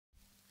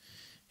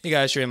Hey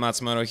guys, Shuhei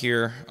Matsumoto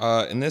here.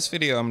 In this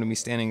video I'm going to be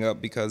standing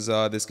up because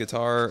this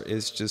guitar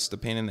is just a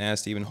pain in the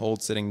ass to even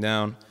hold sitting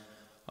down.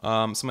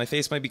 So my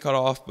face might be cut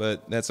off,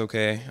 but that's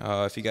okay.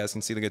 If you guys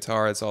can see the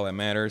guitar, that's all that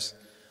matters.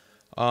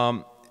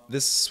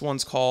 This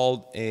one's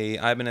called a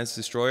Ibanez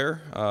Destroyer,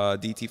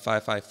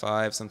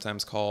 DT555,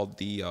 sometimes called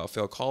the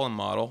Phil Collen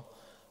model.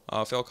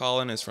 Phil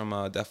Collen is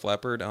from Def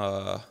Leppard.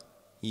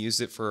 He used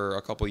it for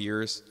a couple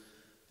years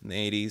in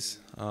the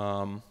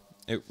 80s.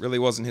 It really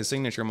wasn't his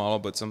signature model,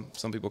 but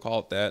some people call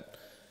it that.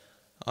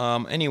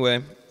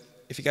 Anyway,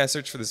 if you guys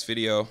search for this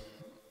video,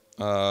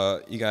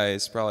 you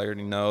guys probably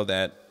already know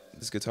that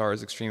this guitar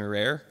is extremely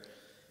rare.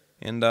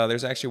 And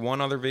there's actually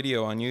one other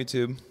video on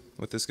YouTube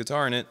with this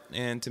guitar in it,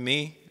 and to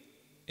me,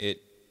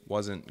 it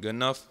wasn't good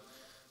enough.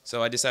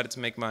 So I decided to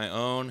make my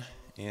own,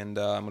 and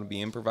I'm going to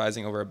be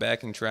improvising over a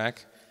backing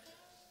track.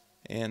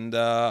 And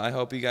I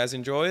hope you guys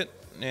enjoy it,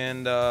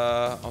 and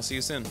I'll see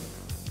you soon.